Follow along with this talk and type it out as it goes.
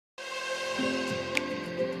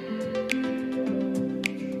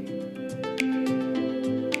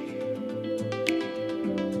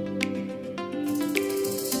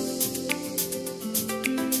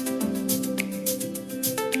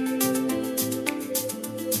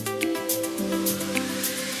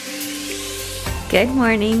Good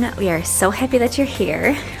morning. We are so happy that you're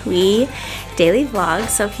here. We daily vlog,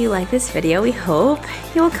 so if you like this video, we hope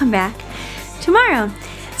you will come back tomorrow.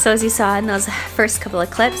 So as you saw in those first couple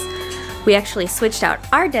of clips, we actually switched out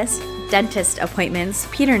our dentist appointments,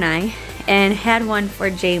 Peter and I, and had one for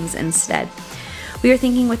James instead. We were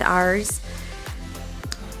thinking with ours,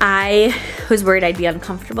 I was worried I'd be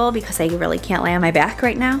uncomfortable because I really can't lay on my back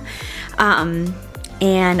right now.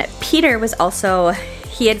 And Peter was also,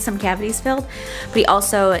 he had some cavities filled, but he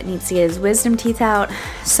also needs to get his wisdom teeth out.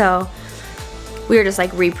 So we were just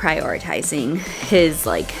like reprioritizing his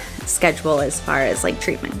like schedule as far as like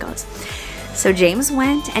treatment goes. So James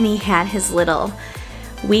went and he had his little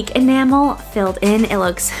weak enamel filled in. It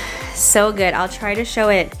looks so good. I'll try to show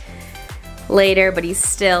it later, but he's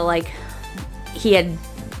still like, he had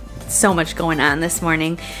so much going on this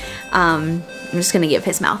morning. I'm just gonna give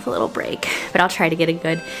his mouth a little break, but I'll try to get a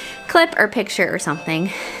good clip or picture or something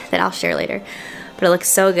that I'll share later. But it looks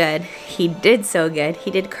so good. He did so good.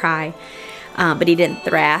 He did cry, but he didn't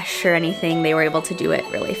thrash or anything. They were able to do it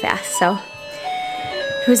really fast. So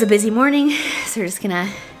it was a busy morning, so we're just gonna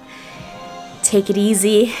take it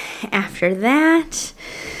easy after that.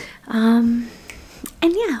 And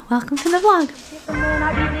yeah, welcome to the vlog.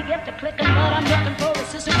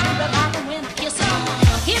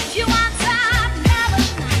 If you want some,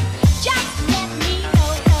 just let me know.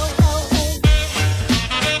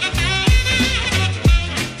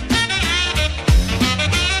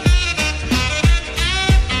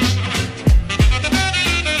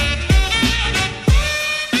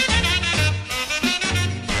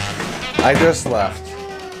 I just left.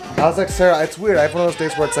 I was like, Sarah, it's weird. I have one of those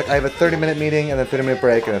days where it's like I have a 30-minute meeting and a 30-minute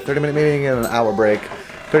break and a 30-minute meeting and an hour break.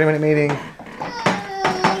 30-minute meeting.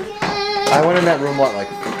 I went in that room, what, like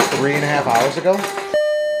 3.5 hours ago?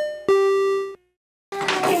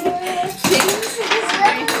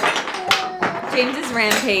 James is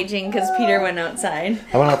rampaging because Peter went outside.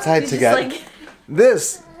 I went outside to get like...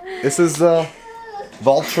 this. This is the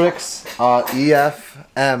Voltrix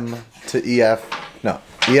EFM to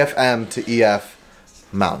EF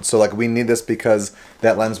mount. So like we need this because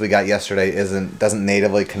that lens we got yesterday doesn't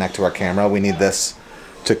natively connect to our camera. We need this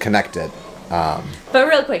to connect it. But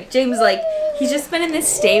real quick, James, like, he's just been in this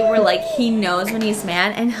state where like he knows when he's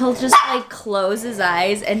mad and he'll just like close his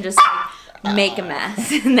eyes and just like make a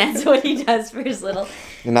mess. And that's what he does for his little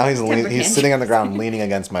And now he's sitting on the ground leaning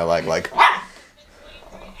against my leg like.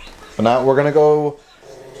 But now we're gonna go.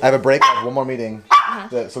 I have a break. I have one more meeting.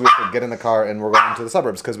 So we have to get in the car and we're going to the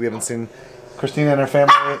suburbs because we haven't seen Christina and her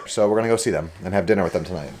family. So we're gonna go see them and have dinner with them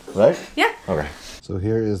tonight, right? Yeah. Okay. So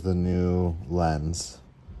here is the new lens,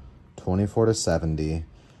 24-70.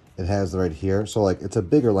 It has right here. So like it's a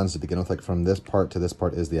bigger lens to begin with. Like from this part to this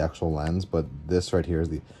part is the actual lens, but this right here is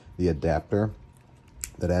the adapter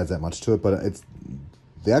that adds that much to it. But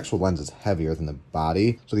the actual lens is heavier than the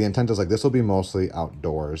body. So the intent is like this will be mostly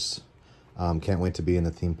outdoors. Can't wait to be in the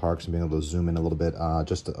theme parks and being able to zoom in a little bit,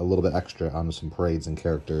 just a little bit extra on some parades and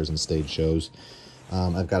characters and stage shows.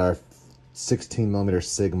 I've got our 16mm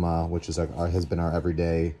Sigma, which is has been our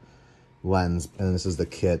everyday lens, and this is the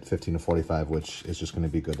kit 15-45, which is just going to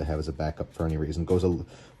be good to have as a backup for any reason.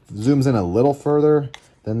 Zooms in a little further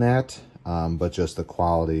than that, but just the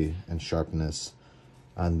quality and sharpness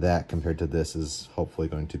on that compared to this is hopefully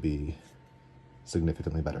going to be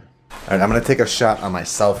significantly better. All right, I'm going to take a shot on my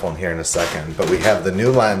cell phone here in a second, but we have the new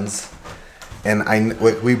lens, and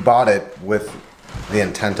we bought it with the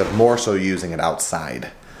intent of more so using it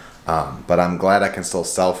outside, but I'm glad I can still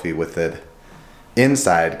selfie with it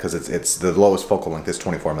inside because it's the lowest focal length is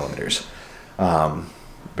 24mm.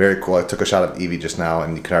 Very cool. I took a shot of Evie just now,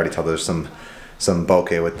 and you can already tell there's some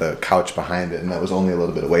bokeh with the couch behind it, and that was only a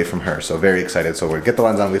little bit away from her, so very excited. So we'll get the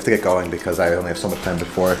lens on. We have to get going because I only have so much time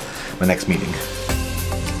before my next meeting.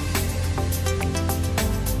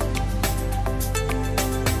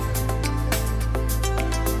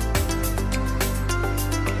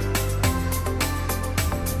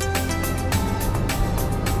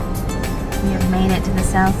 We have made it to the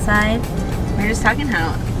south side. We were just talking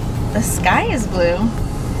how the sky is blue.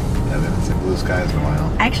 Yeah, we haven't seen blue skies in a while.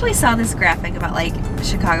 I actually saw this graphic about like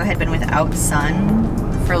Chicago had been without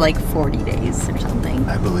sun for like 40 days or something.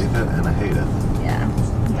 I believe it and I hate it. Yeah,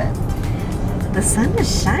 but the sun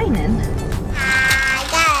is shining. I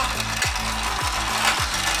got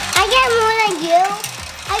more than you.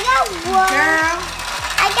 I got one. Girl.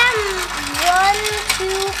 I got 1, 2,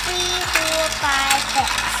 3, 4, 5, 6.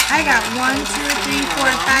 I got 1, 2, 3, 4,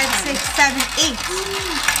 5, 6, 7, 8.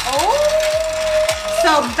 Oh!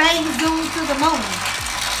 So bang zoom to the moon.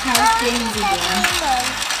 How's James doing?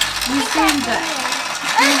 He's doing good.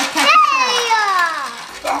 I'm gonna catch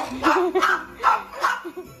a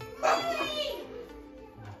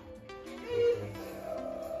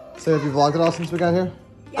So have you vlogged at all since we got here?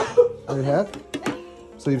 Yeah. Oh, you have?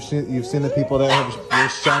 So you've seen the people that have been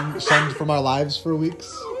shunned from our lives for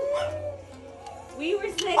weeks? We were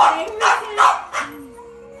sick, they were sick.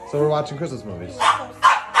 So we're watching Christmas movies.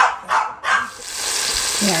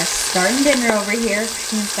 We are starting dinner over here.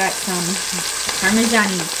 We've got some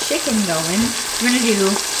Parmesan chicken going. We're gonna do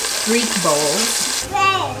Greek bowls.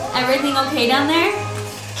 Everything okay down there?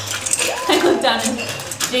 I looked down and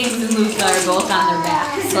James and Luca are both on their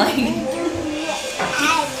backs.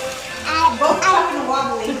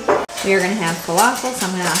 We are gonna have falafel, so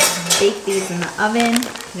I'm gonna bake these in the oven.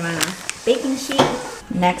 I'm on a baking sheet.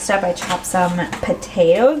 Next up, I chopped some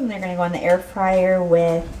potatoes, and they're gonna go in the air fryer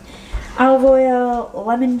with olive oil,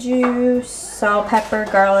 lemon juice, salt, pepper,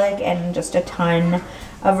 garlic, and just a ton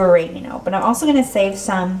of oregano. But I'm also gonna save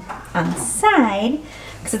some on the side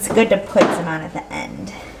because it's good to put some on at the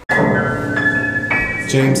end.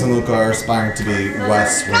 James and Luca are aspiring to be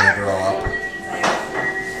Wes when they grow up.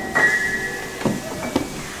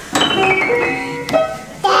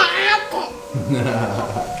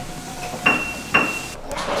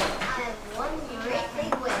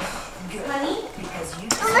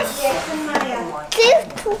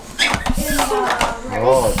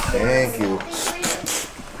 Oh, thank you.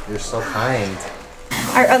 You're so kind.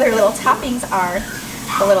 Our other little toppings are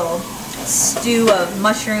a little stew of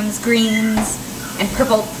mushrooms, greens, and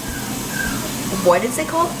purple, what is it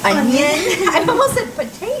called? Onion? I almost said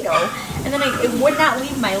potato, and then it would not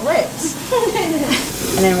leave my lips.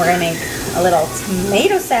 And then we're gonna make a little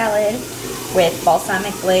tomato salad with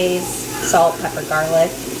balsamic glaze, salt, pepper,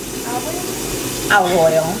 garlic, olive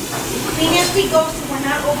oil. Clean as we go so we're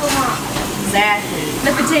not overwhelmed. Exactly.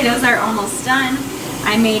 The potatoes are almost done.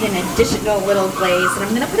 I made an additional little glaze that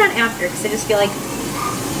I'm going to put on after because I just feel like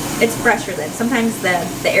it's fresher than. Sometimes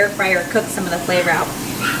the air fryer cooks some of the flavor out.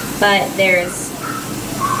 But there's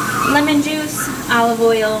lemon juice, olive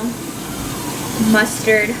oil,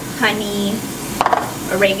 mustard, honey,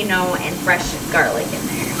 oregano, and fresh garlic in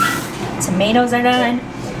there. Tomatoes are done.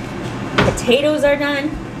 Potatoes are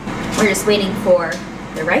done. We're just waiting for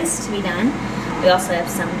the rice to be done. We also have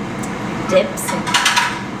some dips and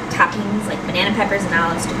toppings like banana peppers and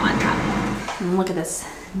olives to go on top. And look at this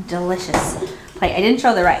delicious plate. I didn't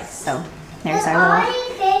show the rice, so there's our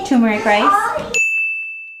little turmeric rice.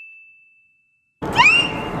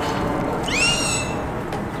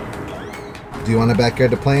 Do you want a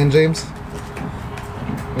backyard to play in, James?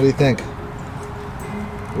 What do you think?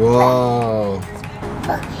 Whoa.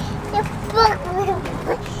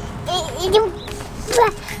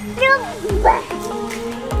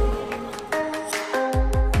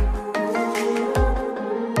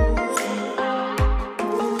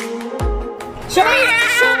 Show me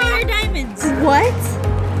your diamonds. What?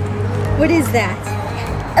 What is that?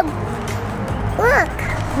 Look.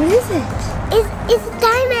 What is it? It's a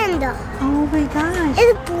diamond. Oh my gosh.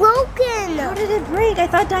 It's broken. How did it break? I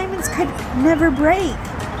thought diamonds could never break.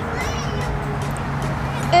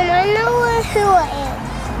 And I know who it is.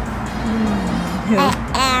 Who? An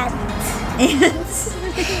ant. Ants?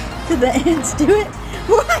 Did the ants do it?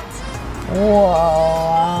 What?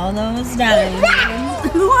 Whoa, those diamonds.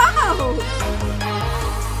 Wow.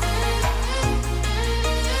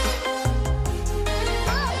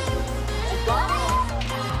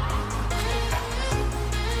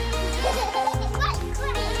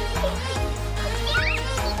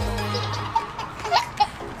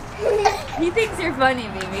 He thinks you're funny,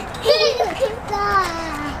 baby.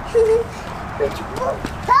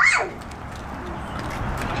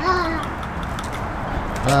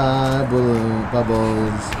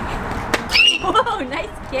 Bubbles. Whoa,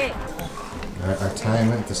 nice kick. Our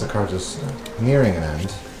time at the Sicard is nearing an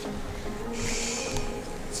end.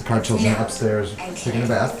 Sicard children upstairs taking a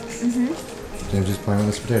bath. James is playing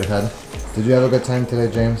with his potato head. Did you have a good time today,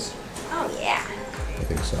 James? Oh, yeah. I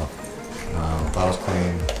think so. Bottle's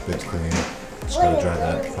clean, bid's clean. Just gotta dry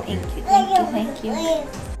that puppy. Thank you.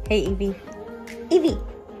 Hey, Evie. Evie.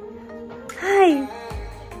 Hi.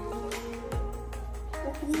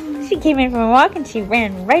 She came in from a walk and she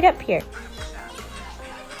ran right up here.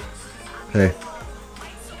 Hey.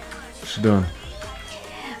 What's she doing?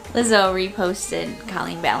 Lizzo reposted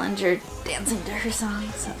Colleen Ballinger dancing to her song.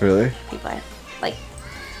 So Really? people are, like,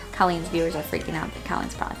 Colleen's viewers are freaking out, but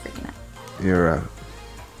Colleen's probably freaking out. You're a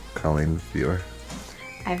Colleen viewer.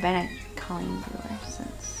 I've been a Colleen viewer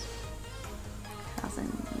since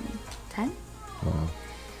 2010. Wow.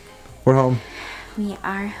 We're home. We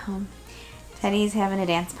are home. Teddy's having a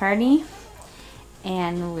dance party,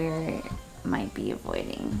 and we might be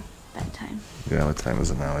avoiding bedtime. Yeah, what time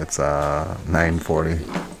is it now? It's 9:40.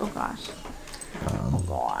 Oh gosh. Oh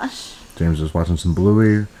gosh. James is watching some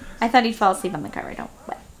Bluey. I thought he'd fall asleep on the car. I don't.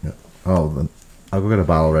 What? Yeah. Oh, then I'll go get a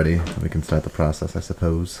bottle ready and we can start the process, I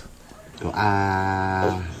suppose. Go,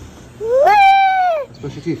 Let's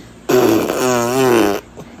brush your teeth.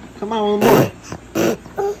 Come on, little boy.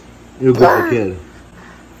 You're a good kid.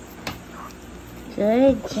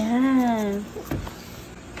 Good job.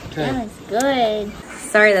 Okay. That was good.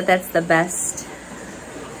 Sorry that that's the best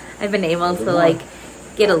I've been able to like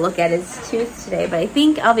get a look at his tooth today, but I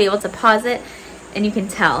think I'll be able to pause it and you can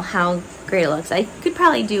tell how great it looks. I could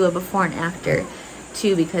probably do a before and after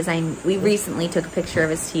too, because we recently took a picture of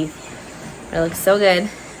his teeth. It looks so good.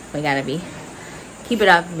 We gotta keep it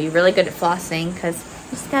up and be really good at flossing because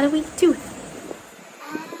we just got a weak tooth.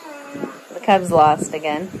 The Cubs lost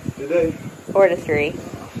again. Today. 4-3.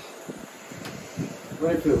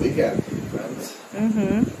 Right for the weekend, friends.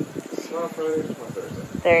 Mm-hmm. It's not Friday, it's not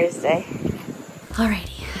Thursday.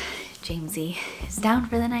 Alrighty. Jamesy is down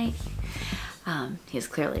for the night. He's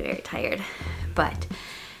clearly very tired, but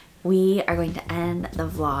we are going to end the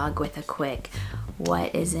vlog with a quick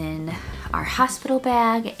what is in our hospital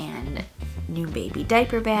bag and new baby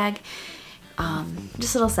diaper bag.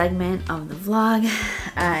 Just a little segment of the vlog.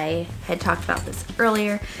 I had talked about this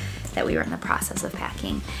earlier, that we were in the process of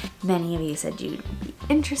packing. Many of you said you'd be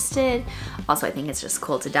interested. Also, I think it's just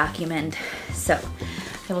cool to document. So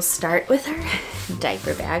I will start with our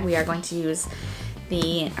diaper bag. We are going to use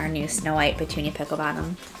our new Snow White Petunia Pickle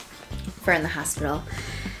Bottom for in the hospital.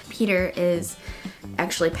 Peter is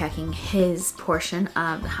actually packing his portion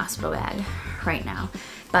of the hospital bag right now.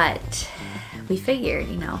 But we figured,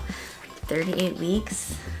 38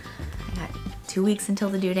 weeks. I got 2 weeks until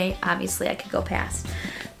the due date. Obviously, I could go past.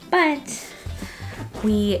 But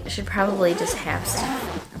we should probably just have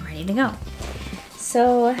stuff ready to go.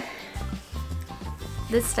 So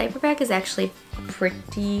this diaper bag is actually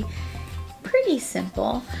pretty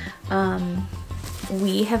simple.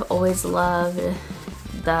 We have always loved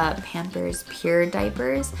the Pampers Pure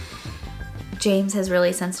diapers. James has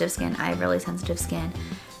really sensitive skin. I have really sensitive skin.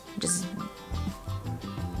 Just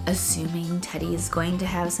assuming Teddy is going to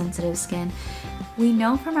have sensitive skin. We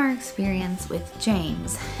know from our experience with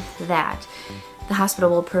James that the hospital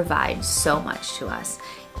will provide so much to us.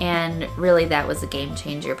 And really that was a game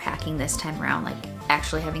changer packing this time around, like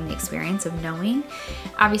actually having the experience of knowing.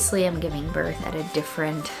 Obviously I'm giving birth at a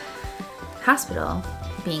different hospital,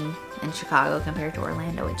 being in Chicago compared to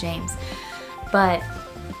Orlando with James. But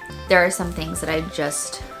there are some things that I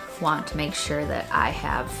just want to make sure that I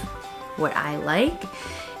have what I like,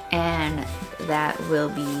 and that will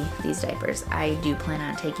be these diapers. I do plan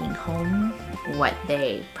on taking home what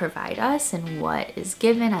they provide us and what is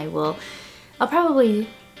given. I'll probably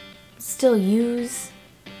still use,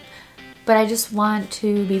 but I just want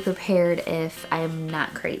to be prepared if I'm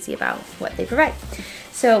not crazy about what they provide.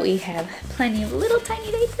 So we have plenty of little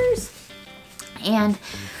tiny diapers, and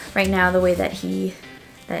right now the way that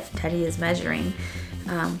Teddy is measuring,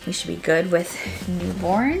 we should be good with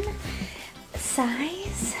newborn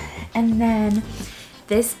size. And then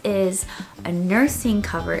this is a nursing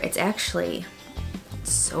cover. It's actually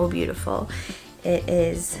so beautiful. It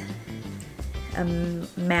is a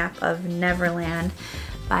map of Neverland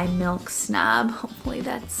by Milk Snob. Hopefully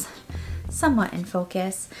that's somewhat in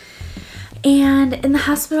focus. And in the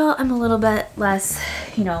hospital, I'm a little bit less,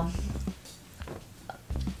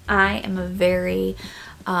 I am a very,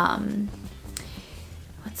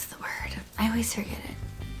 what's the word? I always forget it.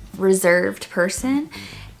 Reserved person.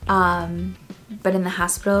 But in the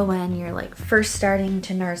hospital, when you're like first starting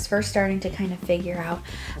to nurse, first starting to kind of figure out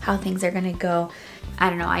how things are gonna go, I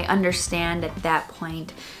don't know, I understand at that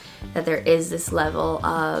point that there is this level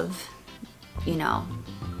of,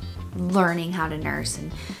 learning how to nurse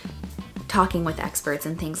and talking with experts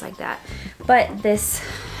and things like that. But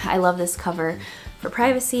I love this cover for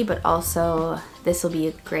privacy, but also this will be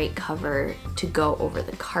a great cover to go over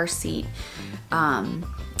the car seat,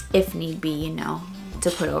 if need be, to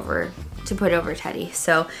put over Teddy.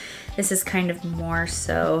 So this is kind of more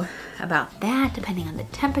so about that, depending on the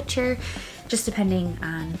temperature, just depending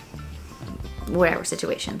on whatever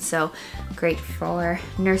situation. So great for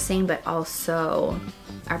nursing, but also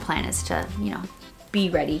our plan is to, be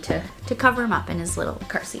ready to cover him up in his little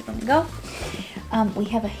car seat when we go. We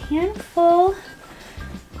have a handful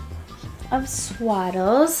of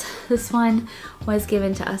swaddles. This one was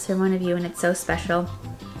given to us from one of you, and it's so special.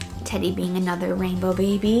 Teddy being another rainbow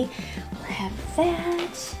baby. We'll have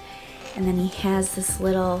that. And then he has this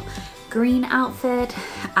little green outfit.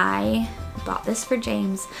 I bought this for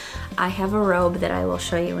James. I have a robe that I will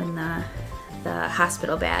show you in the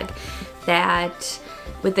hospital bag that,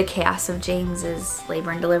 with the chaos of James's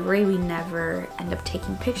labor and delivery, we never end up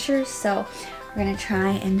taking pictures. So we're gonna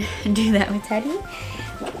try and do that with Teddy.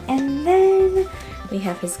 And then we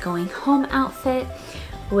have his going home outfit,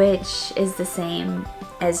 which is the same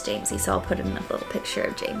as Jamesy. So I'll put in a little picture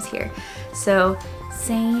of James here. So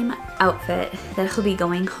same outfit that he'll be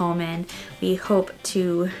going home in. We hope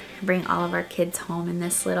to bring all of our kids home in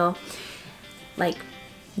this little like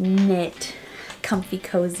knit, comfy,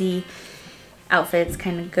 cozy outfit. It's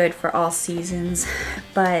kind of good for all seasons,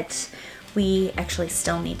 but we actually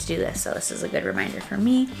still need to do this. So this is a good reminder for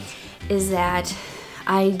me, is that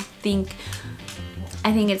I think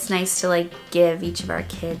it's nice to like give each of our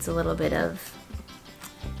kids a little bit of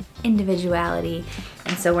individuality.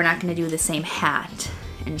 And so we're not going to do the same hat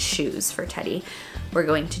and shoes for Teddy. We're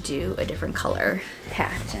going to do a different color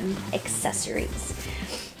hat and accessories.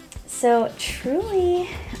 So truly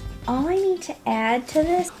all I need to add to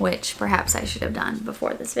this, which perhaps I should have done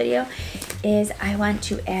before this video, is I want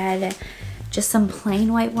to add just some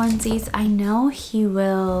plain white onesies. I know he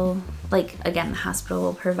will, like, again, the hospital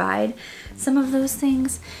will provide some of those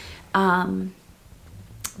things. But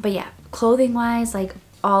yeah, clothing wise, like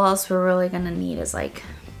all else we're really gonna need is like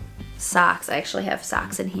socks. I actually have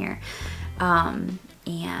socks in here. And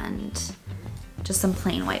just some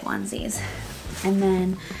plain white onesies. And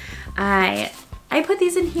then I put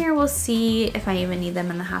these in here. We'll see if I even need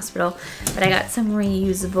them in the hospital. But I got some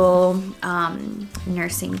reusable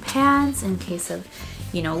nursing pads in case of,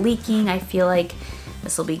 you know, leaking. I feel like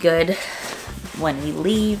this will be good when we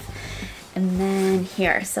leave. And then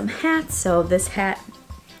here are some hats. So this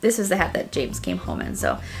is the hat that James came home in.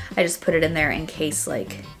 So I just put it in there in case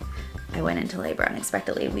like I went into labor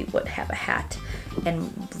unexpectedly. We would have a hat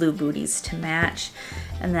and blue booties to match.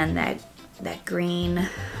 And then that green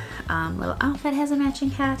little outfit has a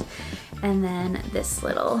matching hat. And then this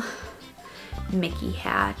little Mickey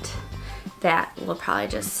hat that will probably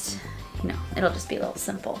just, you know, it'll just be a little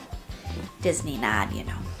simple Disney nod, you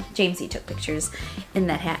know. Jamesy took pictures in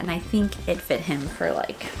that hat and I think it fit him for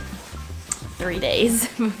like 3 days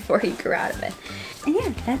before he grew out of it. And yeah,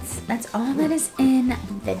 that's all that is in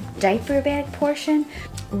the diaper bag portion.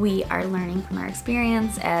 We are learning from our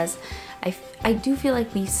experience, as I do feel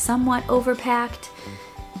like we somewhat overpacked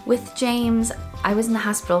with James. I was in the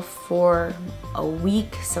hospital for a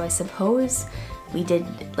week, so I suppose we did,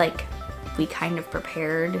 like, we kind of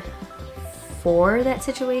prepared for that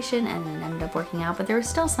situation and it ended up working out, but there were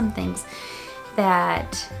still some things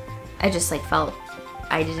that I just like felt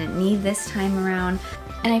I didn't need this time around.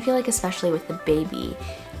 And I feel like especially with the baby,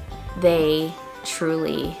 they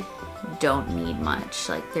truly don't need much.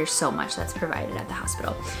 Like, there's so much that's provided at the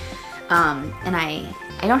hospital. And I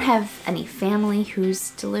don't have any family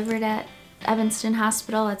who's delivered at Evanston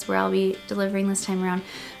Hospital. That's where I'll be delivering this time around.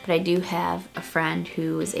 But I do have a friend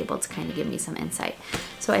who is able to kind of give me some insight.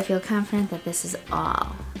 So I feel confident that this is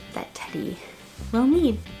all that Teddy will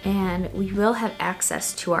need. And we will have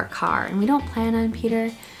access to our car. And we don't plan on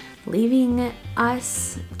Peter leaving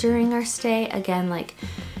us during our stay. Again, like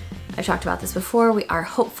I've talked about this before, we are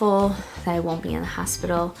hopeful that I won't be in the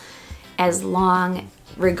hospital as long.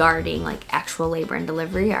 Regarding like actual labor and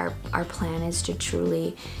delivery, our plan is to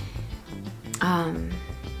truly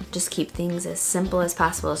just keep things as simple as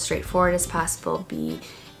possible, as straightforward as possible, be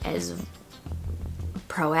as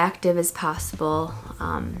proactive as possible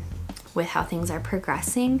with how things are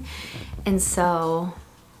progressing. And so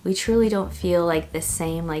we truly don't feel like the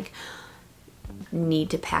same like need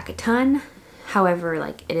to pack a ton. However,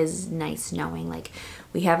 like it is nice knowing like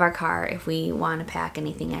we have our car. If we want to pack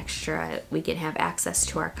anything extra, we can have access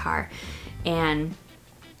to our car. And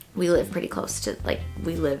we live pretty close to, like,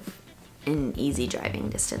 we live in easy driving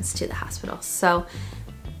distance to the hospital. So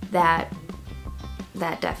that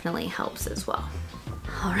definitely helps as well.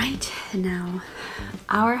 All right, now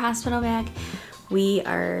our hospital bag. We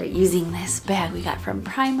are using this bag we got from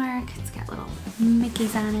Primark. It's got little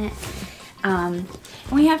Mickeys on it. And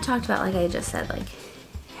we have talked about, like I just said, like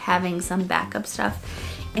having some backup stuff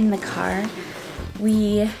in the car.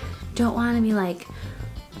 We don't want to be like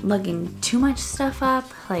lugging too much stuff up.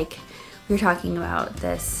 Like we were talking about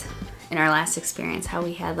this in our last experience, how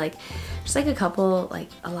we had like just like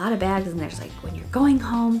a lot of bags, and there's like when you're going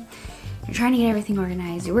home, you're trying to get everything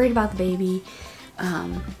organized, you're worried about the baby,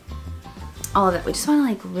 all of that. We just want to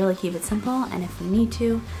like really keep it simple, and if we need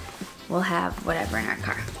to, we'll have whatever in our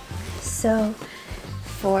car. So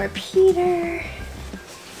for Peter,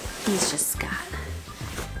 he's just got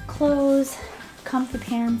clothes, comfy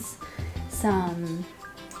pants, some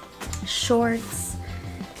shorts.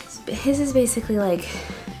 His is basically like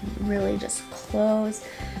really just clothes,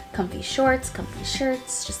 comfy shorts, comfy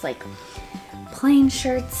shirts, just like plain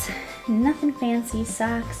shirts, nothing fancy,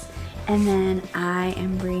 socks. And then I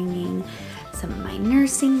am bringing some of my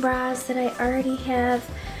nursing bras that I already have.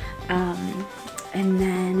 And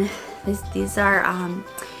then these are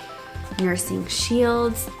nursing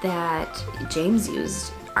shields that James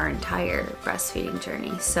used our entire breastfeeding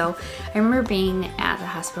journey. So I remember being at the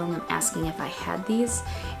hospital and them asking if I had these,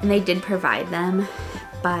 and they did provide them,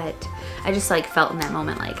 but I just like felt in that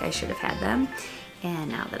moment like I should have had them.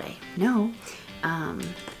 And now that I know, I'm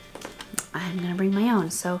gonna bring my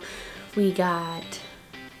own. So we got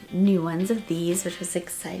new ones of these, which was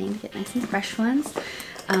exciting to get nice and fresh ones.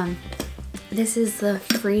 This is the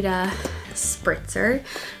Frida spritzer,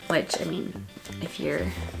 which, I mean, if you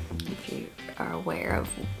are aware of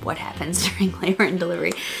what happens during labor and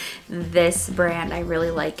delivery, this brand I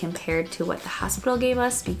really like compared to what the hospital gave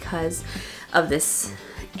us because of this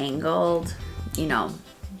angled, you know,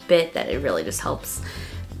 bit that it really just helps,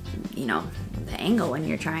 you know, the angle when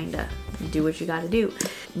you're trying to do what you got to do.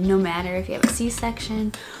 No matter if you have a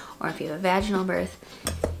C-section or if you have a vaginal birth,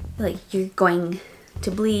 like, you're going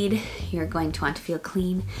to bleed, you're going to want to feel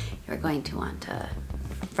clean, you're going to want to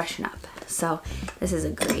freshen up. So this is a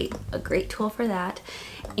great tool for that.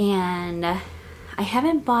 And I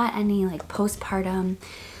haven't bought any like postpartum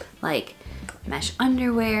like mesh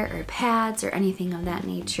underwear or pads or anything of that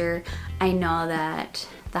nature. I know that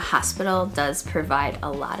the hospital does provide a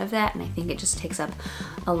lot of that, and I think it just takes up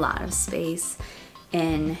a lot of space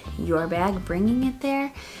in your bag bringing it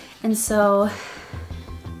there. And so,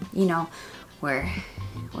 you know, we're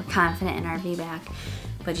confident in our VBAC,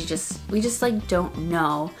 but we just like don't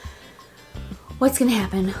know what's gonna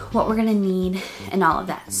happen, what we're gonna need, and all of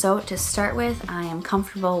that. So to start with, I am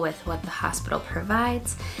comfortable with what the hospital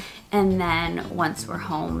provides, and then once we're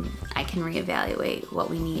home, I can reevaluate what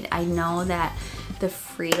we need. I know that the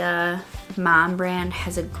Frida Mom brand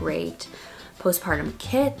has a great postpartum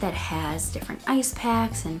kit that has different ice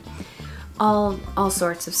packs and all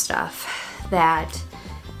sorts of stuff that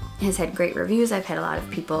has had great reviews. I've had a lot of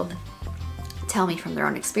people tell me from their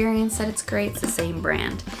own experience that it's great. It's the same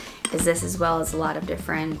brand as this, as well as a lot of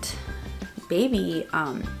different baby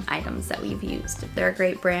items that we've used. They're a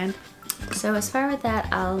great brand. So as far as that,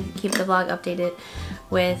 I'll keep the vlog updated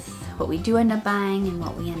with what we do end up buying and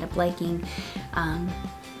what we end up liking.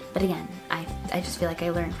 But again, I just feel like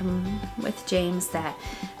I learned with James that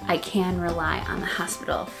I can rely on the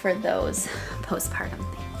hospital for those postpartum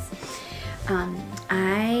things.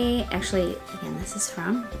 I actually, again, this is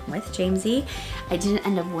from with Jamesy. I didn't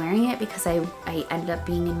end up wearing it because I ended up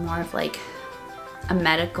being in more of like a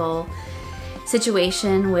medical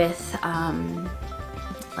situation with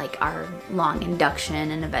like our long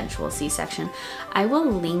induction and eventual C-section. I will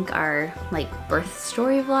link our like birth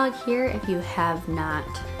story vlog here if you have not,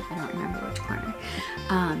 I don't remember which corner.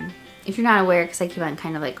 If you're not aware, because I keep on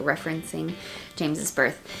kind of like referencing James's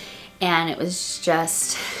birth, and it was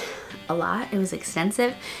just a lot. It was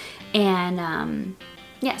extensive, and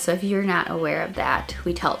yeah, so if you're not aware of that,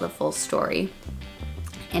 we tell the full story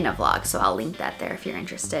in a vlog, so I'll link that there if you're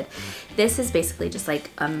interested. This is basically just like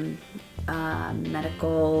a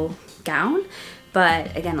medical gown,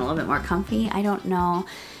 but again, a little bit more comfy. I don't know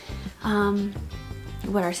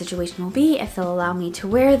what our situation will be, if they'll allow me to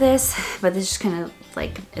wear this, but this just kind of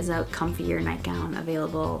like is a comfier nightgown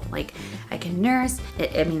available. Like, I can nurse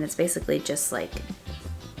it. I mean, it's basically just like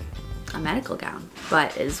a medical gown,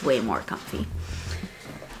 but is way more comfy.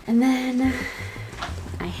 And then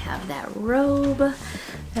I have that robe that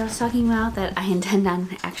I was talking about that I intend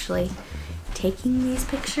on actually taking these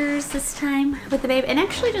pictures this time with the babe, and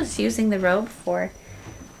actually just using the robe for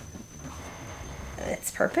its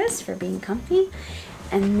purpose, for being comfy.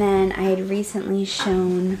 And then I had recently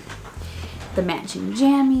shown the matching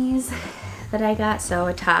jammies that I got, so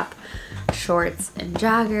a top, shorts, and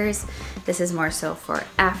joggers. This is more so for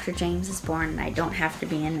after James is born and I don't have to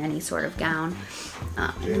be in any sort of gown.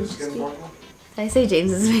 James is getting born? Did I say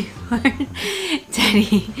James is being born?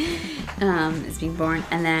 Teddy is being born.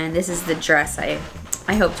 And then this is the dress I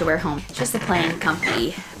hope to wear home. It's just a plain,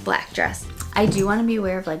 comfy black dress. I do want to be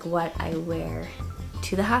aware of like what I wear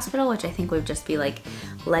to the hospital, which I think would just be like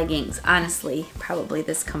leggings, honestly, probably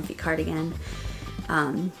this comfy cardigan,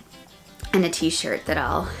 and a t-shirt that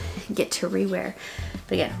I'll get to rewear.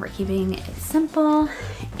 But again, we're keeping it simple,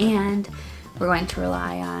 and we're going to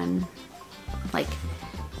rely on like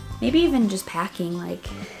maybe even just packing, like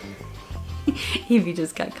if you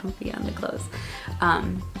just got comfy on the clothes,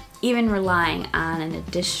 even relying on an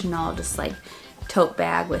additional just like tote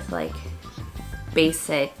bag with like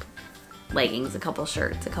basic leggings, a couple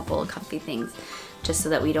shirts, a couple of comfy things, just so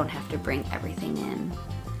that we don't have to bring everything in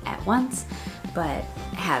at once, but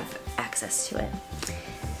have access to it.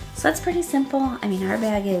 So that's pretty simple. I mean, our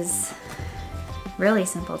bag is really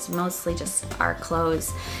simple. It's mostly just our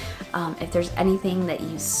clothes. If there's anything that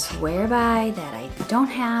you swear by that I don't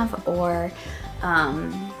have, or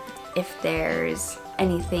if there's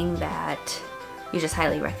anything that you just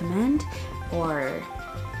highly recommend or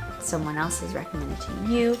someone else has recommended to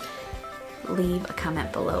you, leave a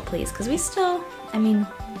comment below, please, because we still, I mean,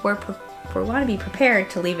 we want to be prepared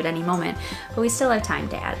to leave at any moment, but we still have time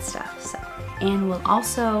to add stuff. So, and we'll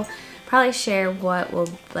also probably share what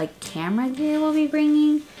camera gear we'll be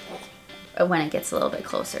bringing when it gets a little bit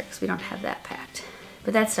closer, because we don't have that packed.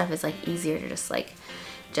 But that stuff is like easier to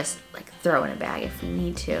just throw in a bag if we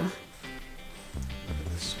need to. Look at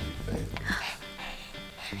this sweet baby.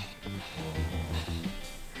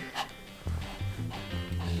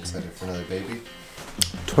 Excited for another baby?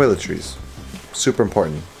 Toiletries. Super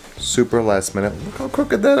important. Super last minute. Look how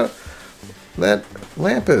crooked that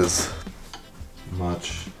lamp is.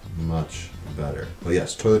 Much, much better. But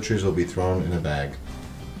yes, toiletries will be thrown in a bag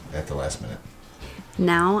at the last minute.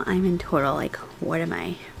 Now I'm in total, like, what am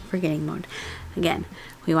I forgetting mode. Again,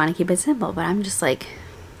 we want to keep it simple, but I'm just like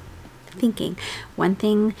thinking. One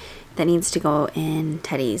thing that needs to go in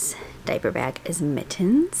Teddy's diaper bag is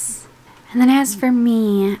mittens. And then as for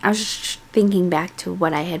me, I was just thinking back to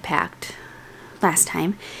what I had packed last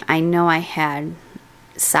time. I know I had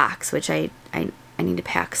socks, which I need to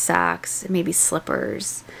pack socks, maybe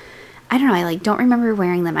slippers. I don't know, I don't remember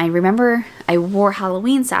wearing them. I remember I wore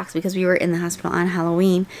Halloween socks because we were in the hospital on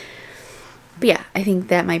Halloween. But yeah, I think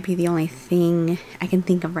that might be the only thing I can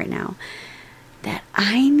think of right now that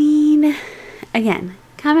I need. Again,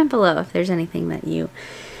 comment below if there's anything that you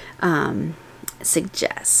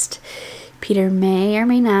suggest. Peter may or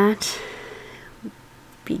may not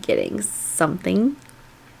be getting something.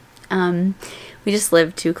 We just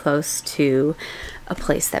live too close to a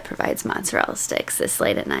place that provides mozzarella sticks this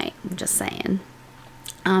late at night. I'm just saying.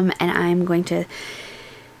 And I'm going to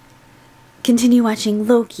continue watching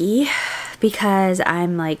Loki because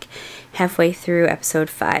I'm like halfway through episode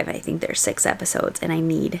 5. I think there's 6 episodes and I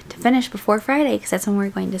need to finish before Friday because that's when we're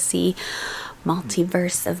going to see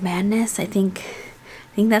Multiverse of Madness. I think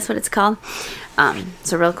that's what it's called.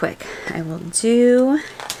 So real quick, I will do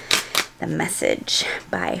The Message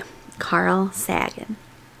by Carl Sagan.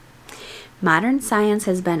 Modern science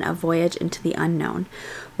has been a voyage into the unknown,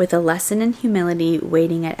 with a lesson in humility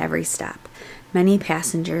waiting at every stop. Many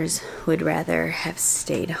passengers would rather have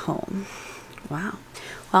stayed home. Wow.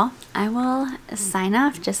 Well, I will sign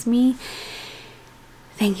off. Just me.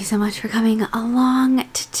 Thank you so much for coming along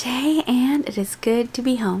today, and it is good to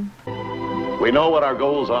be home. We know what our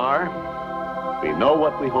goals are. We know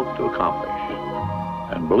what we hope to accomplish.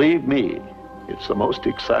 And believe me, it's the most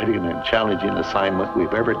exciting and challenging assignment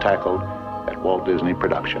we've ever tackled at Walt Disney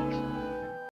Productions.